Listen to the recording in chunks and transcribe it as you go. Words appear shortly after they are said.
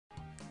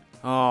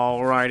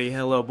Alrighty,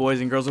 hello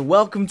boys and girls, and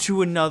welcome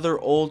to another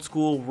old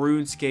school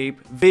Runescape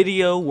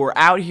video. We're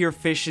out here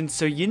fishing,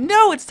 so you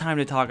know it's time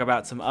to talk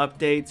about some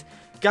updates.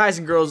 Guys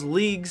and girls,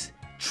 League's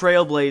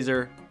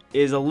Trailblazer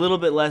is a little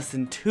bit less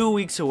than 2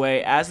 weeks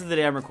away. As of the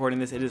day I'm recording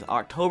this, it is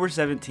October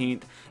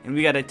 17th, and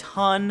we got a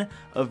ton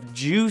of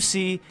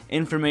juicy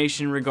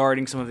information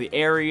regarding some of the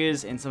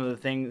areas and some of the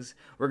things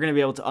we're going to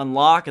be able to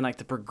unlock and like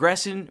the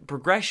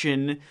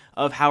progression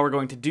of how we're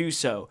going to do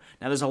so.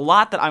 Now there's a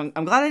lot that I'm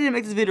glad I didn't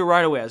make this video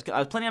right away. I was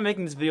planning on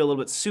making this video a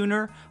little bit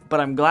sooner, but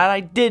I'm glad I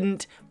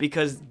didn't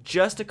because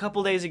just a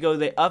couple days ago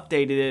they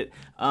updated it,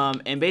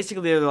 and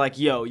basically they're like,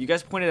 yo, you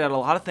guys pointed out a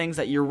lot of things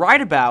that you're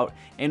right about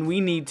and we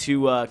need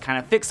to kind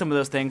of fix some of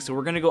those things, so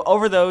we're going to go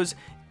over those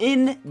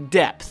in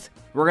depth.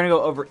 We're going to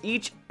go over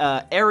each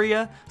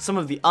area, some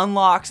of the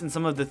unlocks, and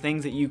some of the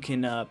things that you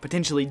can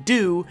potentially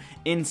do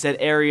in said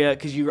area,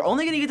 because you're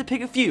only going to get to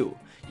pick a few.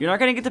 You're not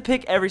going to get to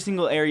pick every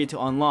single area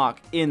to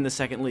unlock in the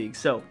second league.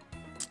 So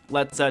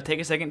let's take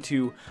a second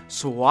to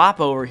swap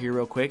over here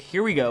real quick.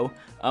 Here we go.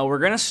 We're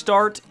going to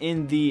start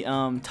in the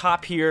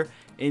top here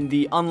in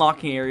the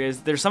unlocking areas.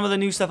 There's some of the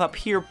new stuff up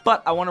here,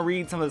 but I want to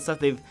read some of the stuff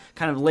they've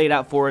kind of laid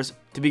out for us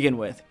to begin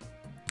with.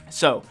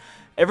 So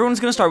everyone's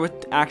going to start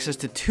with access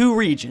to 2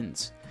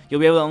 regions. You'll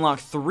be able to unlock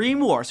 3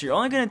 more, so you're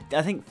only going to,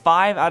 I think,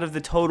 5 out of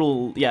the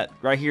total, yeah,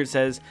 right here it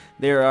says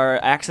there are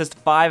access to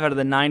 5 out of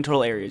the 9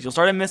 total areas. You'll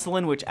start at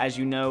Mistlin, which, as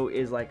you know,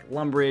 is like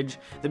Lumbridge,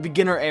 the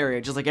beginner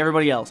area, just like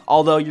everybody else.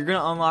 Although, you're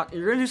going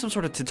to do some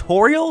sort of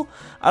tutorial.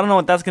 I don't know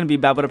what that's going to be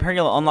about, but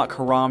apparently you'll unlock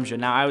Karamja.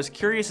 Now, I was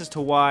curious as to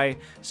why,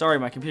 sorry,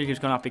 my computer keeps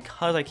going off,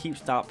 because I keep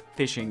stop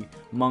fishing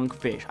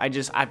monkfish.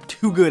 I'm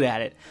too good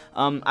at it.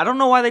 I don't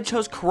know why they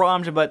chose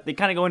Karamja, but they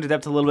kind of go into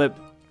depth a little bit.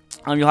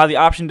 You'll have the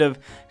option to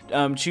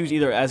choose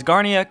either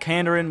Asgarnia,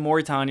 Kandarin,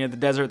 Mauritania, the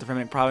desert, the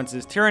Fremennik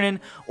provinces, Tiranin,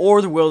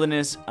 or the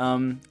wilderness.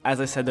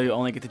 As I said, though, you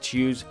only get to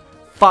choose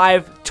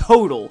 5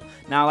 total.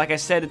 Now, like I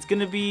said, it's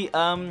gonna be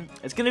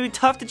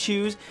tough to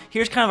choose.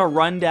 Here's kind of a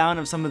rundown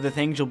of some of the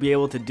things you'll be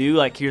able to do.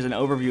 Like, here's an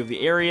overview of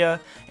the area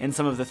and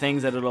some of the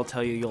things that it'll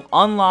tell you you'll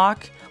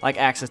unlock, like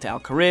access to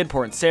Al-Kharid,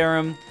 Port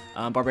Sarim,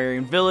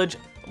 Barbarian Village.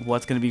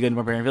 What's going to be good in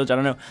Barbarian Village? I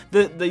don't know.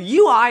 The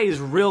UI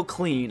is real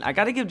clean. I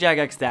got to give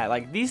Jagex that.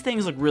 Like, these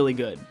things look really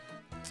good.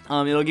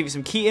 It'll give you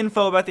some key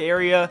info about the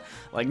area,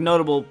 like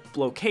notable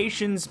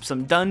locations,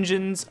 some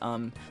dungeons,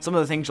 some of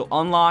the things you'll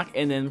unlock,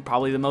 and then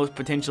probably the most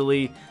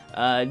potentially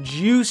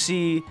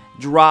juicy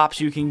drops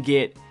you can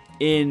get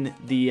in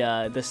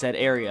the said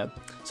area.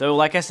 So,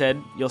 like I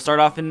said, you'll start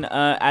off in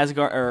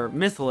Asgard or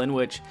Mithlin,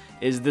 which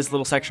is this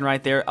little section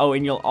right there. Oh,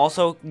 and you'll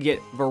also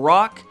get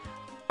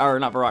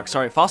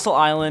Fossil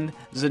Island,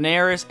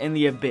 Zenaris, and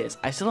the Abyss.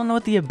 I still don't know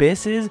what the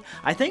Abyss is.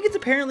 I think it's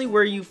apparently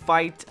where you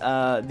fight the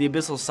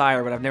Abyssal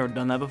Sire, but I've never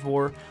done that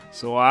before,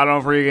 so I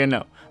don't freaking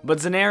know. But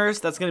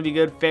Zenaris, that's going to be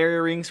good. Fairy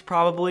Rings,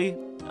 probably.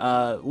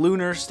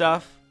 Lunar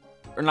stuff.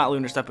 Or not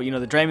lunar stuff, but you know,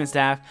 the Draymond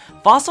Staff.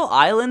 Fossil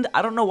Island,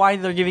 I don't know why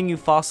they're giving you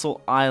Fossil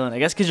Island. I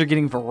guess because you're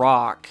getting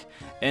Varrock,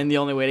 and the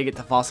only way to get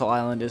to Fossil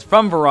Island is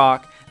from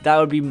Varrock. That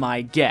would be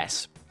my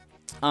guess.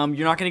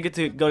 You're not going to get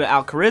to go to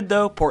Al-Kharid,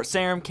 though, Port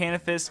Sarim,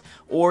 Canifis,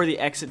 or the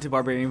exit to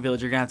Barbarian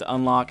Village. You're going to have to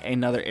unlock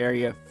another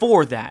area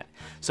for that.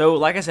 So,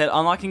 like I said,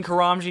 unlocking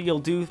Karamja you'll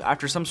do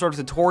after some sort of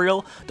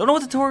tutorial. Don't know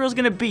what the tutorial is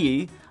going to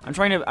be. I'm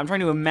trying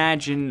to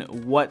imagine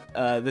what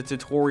the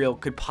tutorial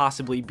could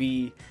possibly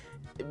be.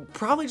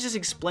 Probably just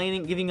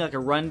explaining, giving like a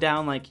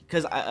rundown, like,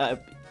 because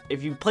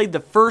if you played the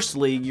first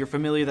league, you're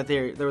familiar that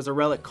there was a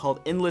relic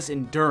called Endless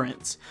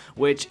Endurance,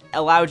 which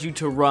allowed you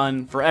to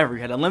run forever.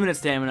 You had unlimited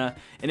stamina,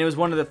 and it was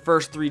one of the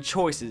first 3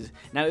 choices.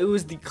 Now, it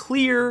was the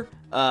clear,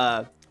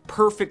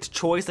 perfect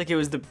choice. Like, it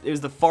was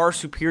the far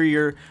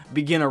superior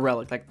beginner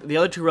relic. Like, the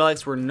other 2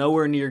 relics were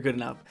nowhere near good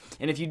enough.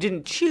 And if you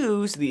didn't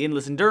choose the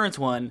Endless Endurance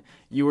one,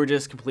 you were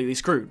just completely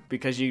screwed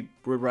because you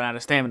would run out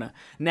of stamina.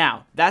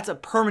 Now, that's a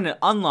permanent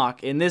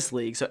unlock in this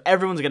league, so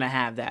everyone's going to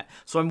have that.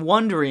 So I'm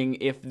wondering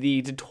if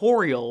the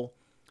tutorial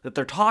that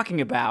they're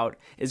talking about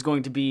is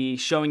going to be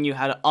showing you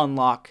how to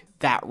unlock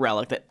that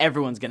relic that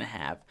everyone's going to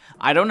have.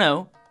 I don't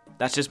know.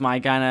 That's just my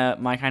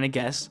kind of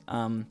guess.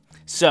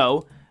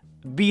 So,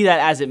 be that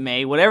as it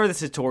may, whatever this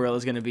tutorial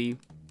is going to be,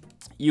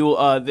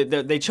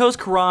 they chose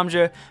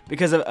Karamja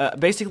because of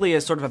basically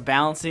as sort of a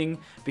balancing,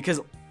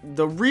 because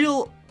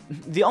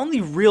the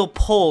only real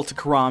pull to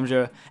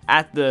Karamja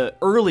at the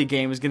early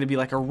game is going to be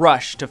like a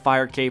rush to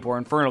Fire Cape or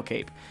Infernal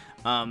Cape.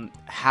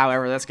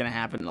 However, that's going to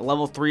happen. A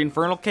level 3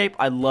 Infernal Cape,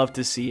 I'd love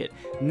to see it.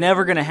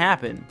 Never going to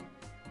happen,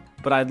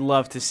 but I'd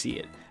love to see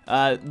it.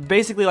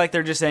 Basically, like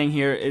they're just saying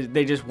here,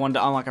 they just wanted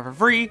to unlock it for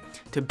free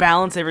to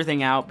balance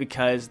everything out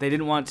because they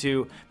didn't want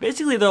to.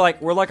 Basically, they're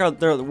like,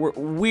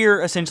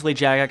 we're essentially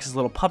Jagex's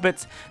little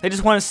puppets. They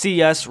just want to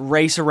see us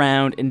race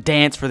around and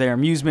dance for their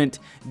amusement,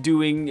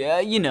 doing,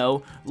 you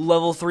know,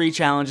 level 3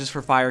 challenges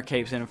for Fire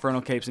Capes and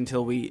Infernal Capes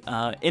until we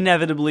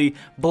inevitably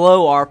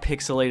blow our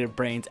pixelated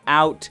brains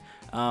out.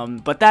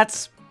 But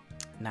that's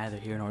neither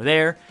here nor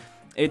there.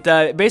 It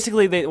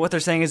basically what they're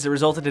saying is it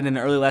resulted in an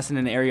early lesson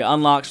in the area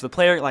unlocks for the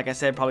player. Like I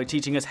said, probably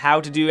teaching us how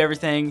to do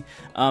everything,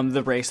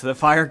 the race to the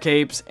fire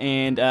capes,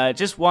 and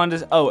just wanted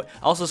to. Oh, it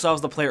also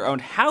solves the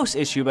player-owned house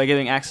issue by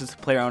giving access to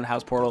player-owned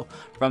house portal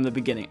from the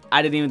beginning.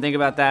 I didn't even think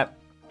about that.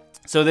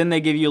 So then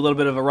they give you a little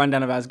bit of a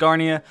rundown of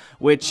Asgarnia,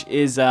 which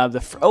is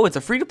it's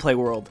a free-to-play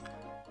world.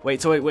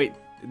 Wait,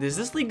 is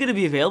this league going to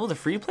be available to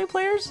free-to-play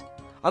players?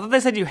 I thought they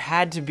said you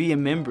had to be a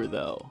member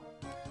though.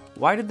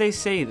 Why did they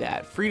say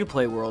that?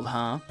 Free-to-play world,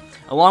 huh?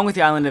 Along with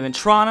the island of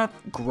Entrana,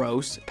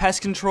 gross.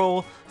 Pest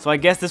control, so I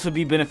guess this would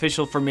be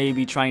beneficial for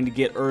maybe trying to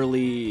get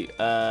early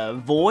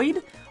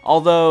Void.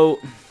 Although,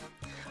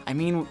 I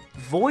mean,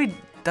 Void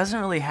doesn't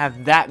really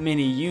have that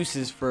many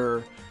uses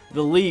for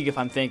the league, if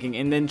I'm thinking.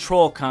 And then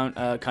Troll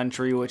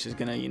Country, which is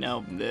gonna, you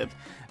know,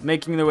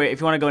 making their way.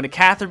 If you want to go into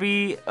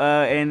Catherby,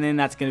 and then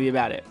that's gonna be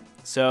about it.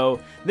 So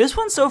this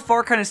one so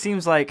far kind of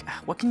seems like,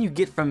 what can you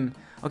get from?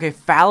 Okay,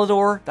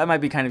 Falador, that might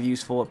be kind of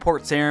useful. At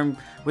Port Sarim,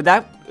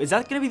 is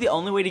that going to be the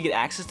only way to get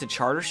access to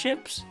charter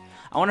ships?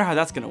 I wonder how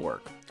that's going to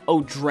work.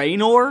 Oh,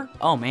 Draenor?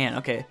 Oh, man,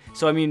 okay.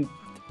 So, I mean,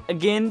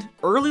 again,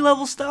 early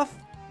level stuff,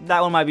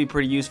 that one might be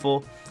pretty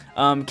useful.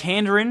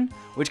 Kandarin,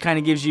 which kind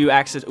of gives you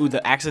access,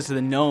 the access to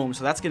the gnome.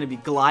 So that's going to be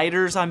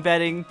gliders, I'm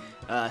betting.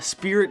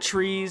 Spirit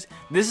trees.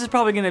 This is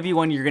probably going to be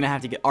one you're going to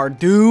have to get.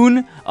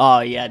 Ardoon.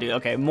 Oh, yeah, dude.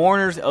 Okay,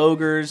 Mourners,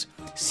 Ogres,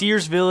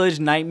 Seers Village,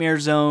 Nightmare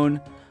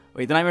Zone.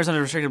 Wait, the Nightmare Zone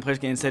is restricted. Players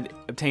can instead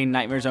obtain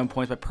Nightmare Zone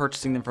points by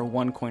purchasing them for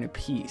 1 coin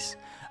apiece.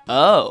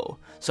 Oh,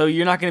 so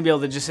you're not going to be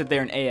able to just sit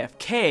there and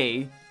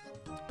AFK,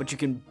 but you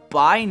can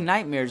buy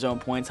Nightmare Zone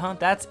points, huh?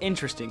 That's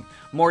interesting.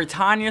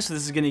 Mauritania, so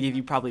this is going to give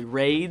you probably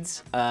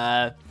raids.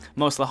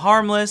 Mostly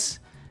Harmless,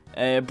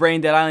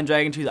 Brain Dead Island,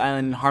 Dragon Tooth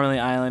Island, and Harmony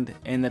Island,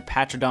 and the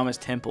Patrodamus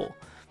Temple.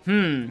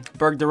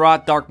 Berg de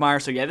Rot,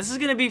 Darkmire. So yeah, this is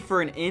going to be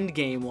for an end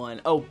game one.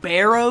 Oh,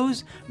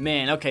 Barrows?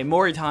 Man, okay,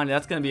 Mauritania,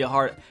 that's going to be a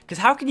hard... Because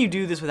how can you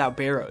do this without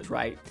Barrows,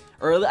 right?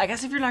 Or I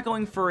guess if you're not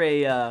going for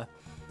a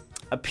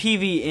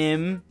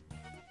PVM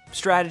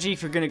strategy,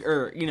 if you're going to...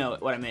 Or, you know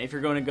what I mean, if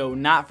you're going to go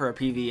not for a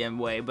PVM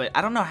way. But I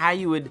don't know how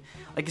you would...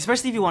 Like,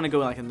 especially if you want to go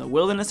like in the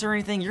wilderness or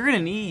anything, you're going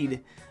to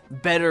need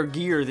better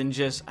gear than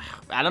just...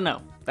 I don't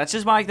know. That's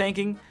just my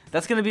thinking.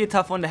 That's going to be a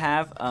tough one to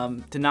have.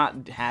 To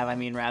not have, I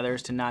mean, rather,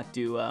 is to not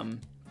do...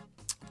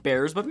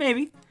 Bears, but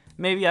maybe,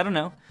 I don't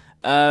know.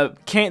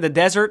 The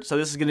desert, so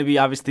this is going to be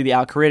obviously the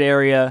Al-Kharid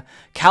area.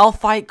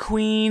 Calphite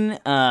Queen,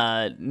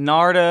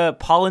 Narda,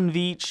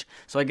 Pollenveach.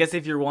 So I guess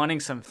if you're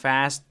wanting some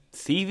fast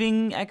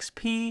thieving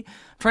XP, I'm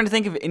trying to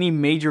think of any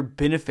major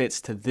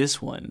benefits to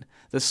this one.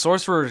 The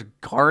Sorcerer's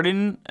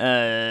Garden,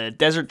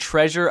 Desert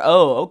Treasure.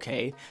 Oh,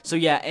 okay. So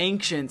yeah,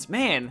 Ancients,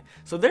 man.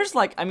 So there's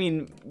like, I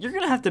mean, you're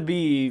going to have to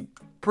be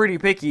pretty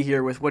picky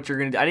here with what you're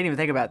going to do. I didn't even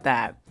think about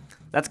that.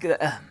 That's good,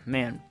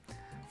 man.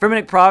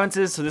 Fremennik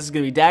Provinces, so this is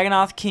going to be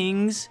Dagonoth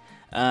Kings,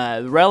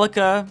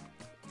 Relica,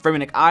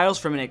 Fremennik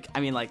Isles, I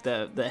mean, like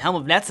the Helm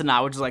of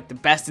Netzanar, which is like the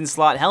best in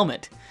slot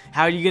helmet.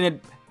 How are you going to,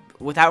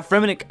 without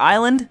Fremennik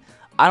Island?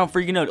 I don't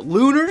freaking know.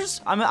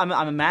 Lunars?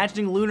 I'm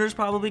imagining Lunars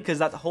probably, because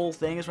that whole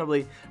thing is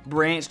probably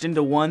branched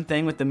into one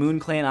thing with the Moon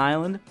Clan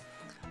Island.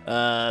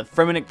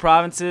 Fremennik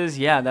Provinces,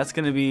 yeah, that's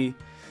going to be,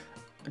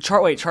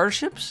 charter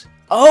ships?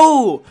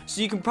 Oh,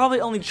 so you can probably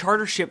only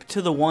charter ship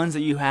to the ones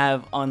that you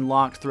have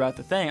unlocked throughout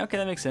the thing. Okay,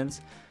 that makes sense.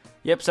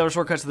 Yep, several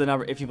shortcuts to the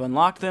number if you've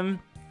unlocked them.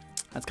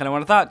 That's kind of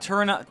what I thought.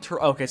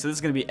 Okay, so this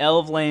is going to be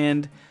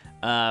Elvland,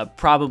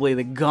 probably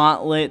the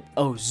Gauntlet.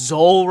 Oh,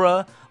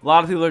 Zulrah. A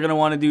lot of people are going to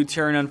want to do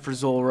Tyrannon for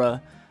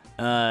Zulrah.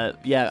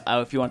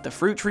 If you want the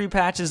Fruit Tree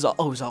patches. Oh,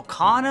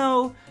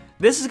 Zalcano.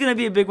 This is going to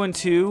be a big one,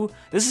 too.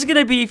 This is going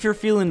to be if you're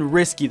feeling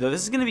risky, though.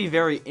 This is going to be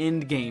very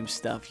end-game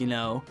stuff, you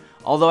know.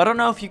 Although, I don't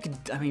know if you could,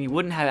 I mean, you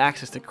wouldn't have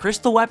access to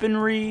crystal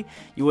weaponry.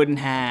 You wouldn't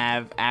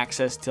have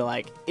access to,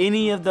 like,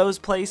 any of those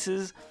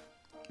places.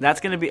 That's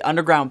going to be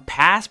Underground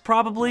Pass,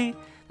 probably.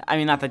 I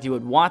mean, not that you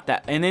would want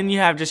that. And then you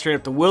have just straight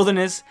up the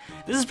Wilderness.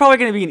 This is probably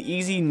going to be an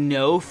easy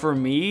no for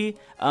me.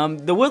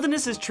 The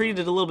Wilderness is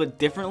treated a little bit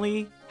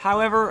differently,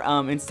 however.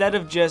 Instead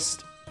of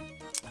just...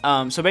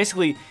 so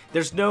basically,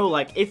 there's no,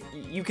 like, if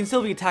you can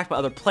still be attacked by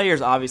other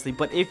players, obviously,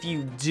 but if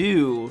you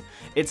do,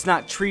 it's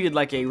not treated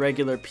like a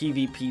regular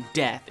PvP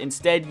death.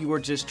 Instead, you are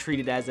just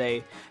treated as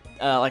a,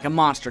 like a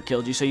monster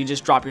killed you, so you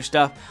just drop your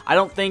stuff. I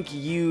don't think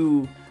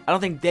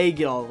they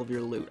get all of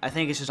your loot. I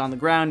think it's just on the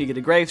ground, you get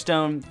a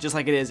gravestone, just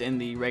like it is in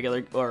the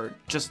regular, or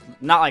just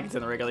not like it's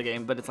in the regular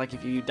game, but it's like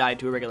if you died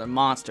to a regular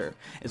monster,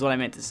 is what I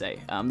meant to say.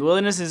 The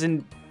Wilderness is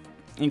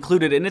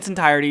included in its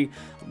entirety.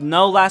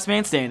 No last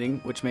man standing,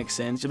 which makes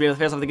sense. You'll be able to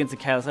face off against the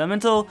Catalyst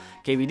Elemental,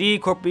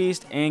 KVD, Corp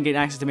Beast, and gain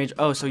access to Mage.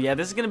 Oh, so yeah,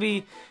 this is going to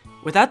be,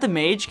 without the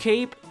Mage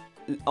Cape,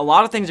 a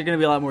lot of things are going to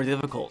be a lot more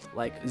difficult.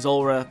 Like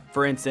Zulrah,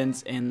 for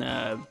instance, and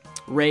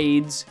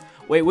raids.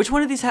 Wait, which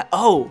one of these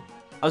oh,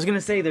 I was going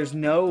to say there's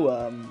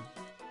no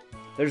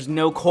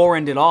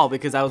Korund at all,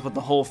 because that was what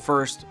the whole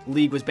first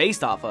league was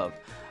based off of.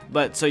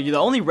 But, so the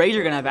only raid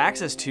you're going to have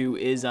access to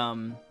is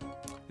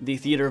the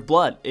Theater of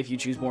Blood, if you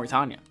choose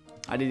Mauritania.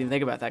 I didn't even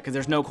think about that, because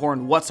there's no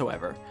Korund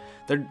whatsoever.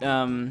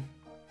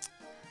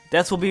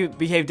 Deaths will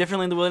behave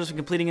differently in the wilderness when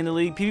completing in the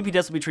league. PvP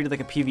deaths will be treated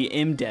like a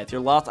PvM death.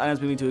 Your lost items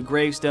moving to a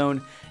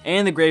gravestone,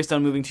 and the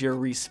gravestone moving to your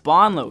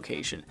respawn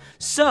location.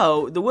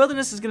 So, the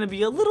wilderness is going to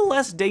be a little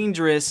less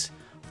dangerous.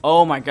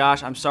 Oh my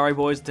gosh, I'm sorry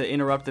boys to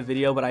interrupt the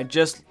video, but I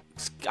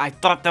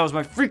thought that was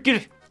my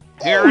freaking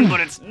heron, but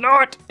it's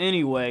not.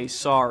 Anyway,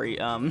 sorry.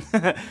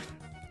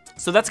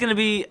 So that's going to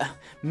be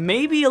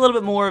maybe a little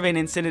bit more of an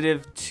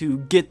incentive to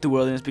get the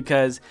wilderness,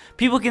 because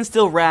people can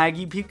still rag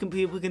you,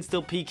 people can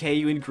still PK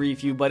you and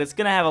grief you, but it's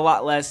going to have a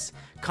lot less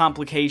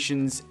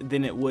complications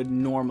than it would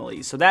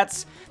normally. So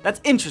that's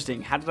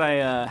interesting. How did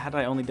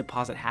I only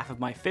deposit half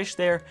of my fish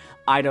there?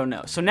 I don't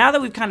know. So now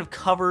that we've kind of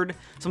covered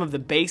some of the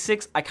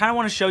basics, I kind of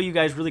want to show you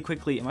guys really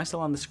quickly. Am I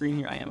still on the screen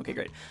here? I am. Okay,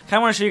 great. I kind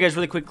of want to show you guys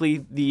really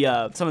quickly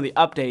the some of the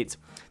updates.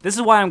 This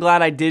is why I'm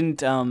glad I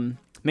didn't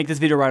make this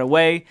video right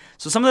away.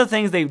 So some of the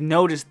things they've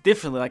noticed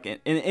differently, like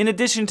in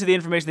addition to the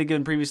information they've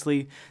given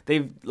previously,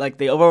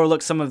 they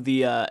overlooked some of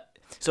the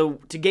so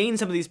to gain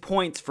some of these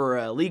points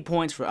for league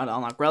points for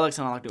unlock relics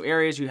and unlock new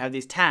areas, you have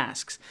these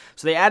tasks.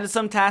 So they added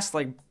some tasks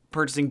like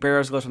purchasing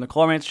barrows gloves from the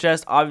Coalman's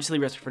chest, obviously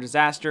recipe for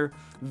disaster,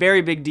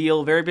 very big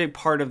deal, very big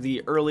part of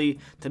the early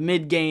to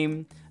mid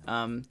game.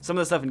 Some of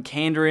the stuff in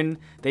Kandarin,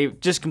 they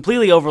just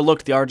completely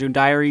overlooked the Arjun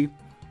Diary.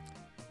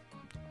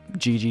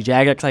 GG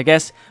Jagex, I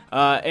guess.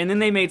 And then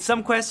they made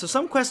some quests. So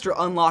some quests are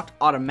unlocked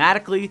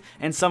automatically,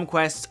 and some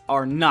quests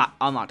are not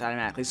unlocked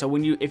automatically. So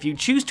if you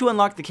choose to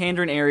unlock the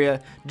Kandarin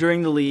area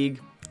during the league,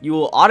 you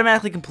will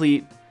automatically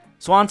complete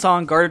Swan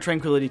Song, Guard of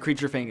Tranquility,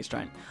 Creature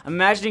Frankenstein. I'm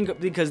imagining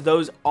because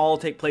those all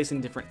take place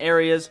in different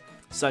areas,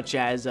 such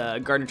as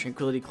Garden of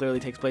Tranquility clearly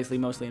takes place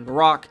mostly in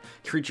Varrock,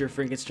 Creature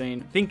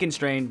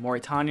Finkenstrain,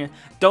 Mauritania.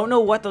 Don't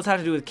know what those have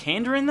to do with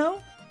Kandarin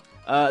though.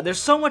 There's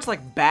so much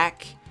like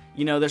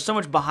there's so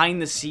much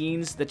behind the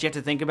scenes that you have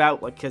to think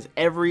about, like, because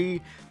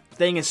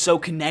everything is so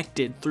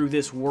connected through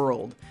this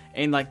world,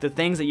 and like the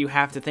things that you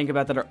have to think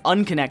about that are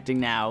unconnecting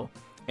now,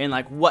 and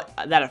like what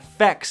that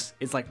affects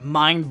is like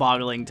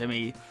mind-boggling to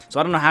me. So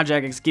I don't know how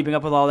Jagex is keeping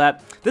up with all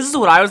that. This is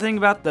what I was thinking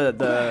about.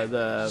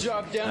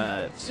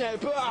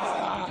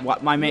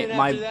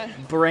 My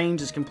brain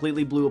just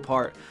completely blew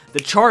apart.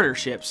 The charter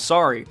ships,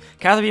 sorry.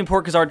 Catherine and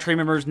Port Khazard trade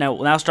members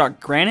now start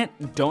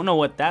Granite. Don't know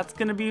what that's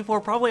gonna be for.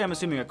 Probably, I'm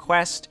assuming, a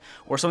quest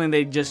or something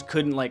they just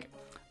couldn't like.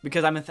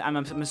 Because I'm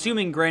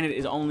assuming Granite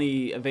is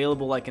only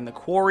available like in the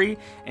quarry,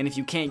 and if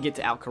you can't get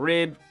to Al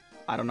Kharid,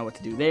 I don't know what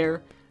to do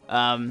there.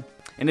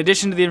 In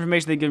addition to the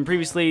information they've given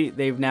previously,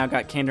 they've now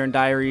got Kandarin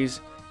Diaries,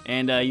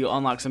 and you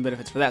unlock some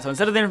benefits for that. So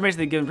instead of the information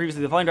they've given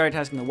previously, the following diary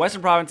task in the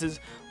Western Provinces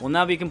will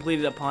now be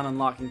completed upon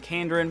unlocking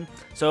Kandarin.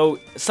 So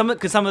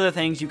because some of the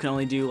things you can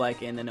only do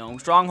like in the Gnome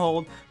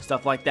Stronghold,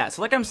 stuff like that.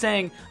 So like I'm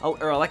saying,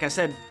 or like I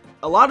said,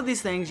 a lot of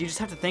these things you just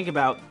have to think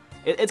about.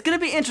 It's going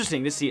to be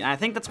interesting to see, and I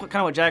think that's kind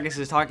of what Jagex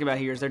is talking about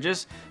here, is they're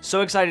just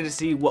so excited to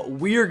see what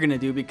we're going to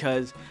do,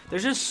 because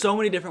there's just so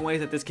many different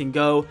ways that this can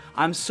go.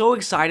 I'm so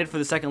excited for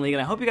the second league,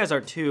 and I hope you guys are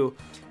too.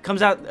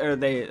 Comes out, or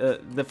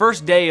the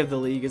first day of the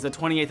league is the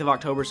 28th of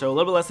October, so a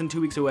little bit less than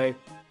 2 weeks away.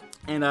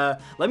 And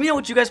let me know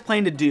what you guys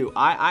plan to do.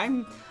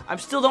 I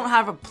still don't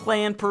have a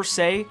plan per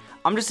se.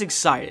 I'm just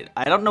excited.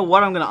 I don't know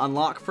what I'm going to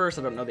unlock first.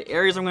 I don't know the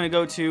areas I'm going to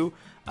go to,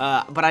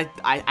 but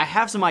I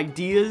have some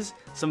ideas,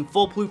 some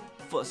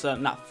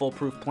not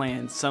foolproof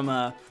plans,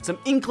 some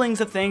inklings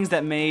of things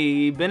that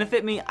may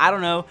benefit me. I don't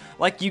know.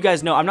 Like you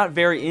guys know, I'm not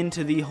very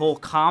into the whole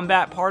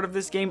combat part of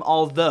this game,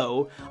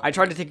 although I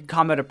tried to take a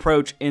combat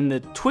approach in the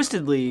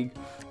Twisted League,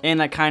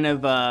 and I kind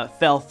of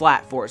fell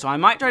flat for it. So I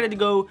might try to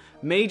go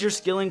major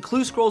skilling.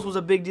 Clue scrolls was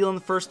a big deal in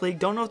the first league.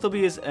 Don't know if they'll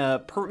be as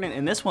pertinent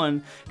in this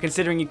one,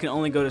 considering you can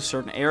only go to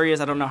certain areas.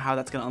 I don't know how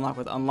that's going to unlock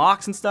with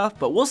unlocks and stuff,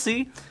 but we'll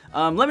see.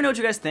 Let me know what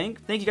you guys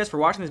think. Thank you guys for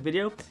watching this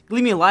video.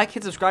 Leave me a like,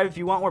 hit subscribe if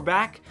you want. We're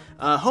back,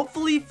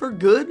 hopefully for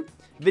good.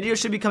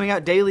 Videos should be coming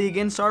out daily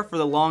again. Sorry for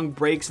the long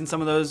breaks in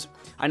some of those.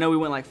 I know we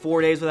went like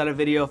 4 days without a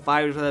video,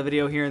 5 days without a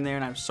video here and there,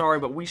 and I'm sorry,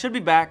 but we should be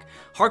back.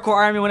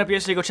 Hardcore Iron Man went up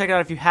yesterday. Go check it out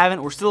if you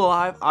haven't. We're still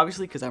alive,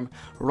 obviously, because I'm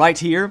right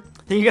here.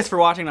 Thank you guys for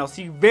watching, and I'll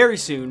see you very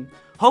soon,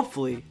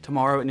 hopefully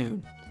tomorrow at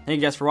noon.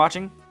 Thank you guys for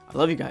watching. I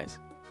love you guys,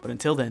 but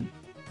until then,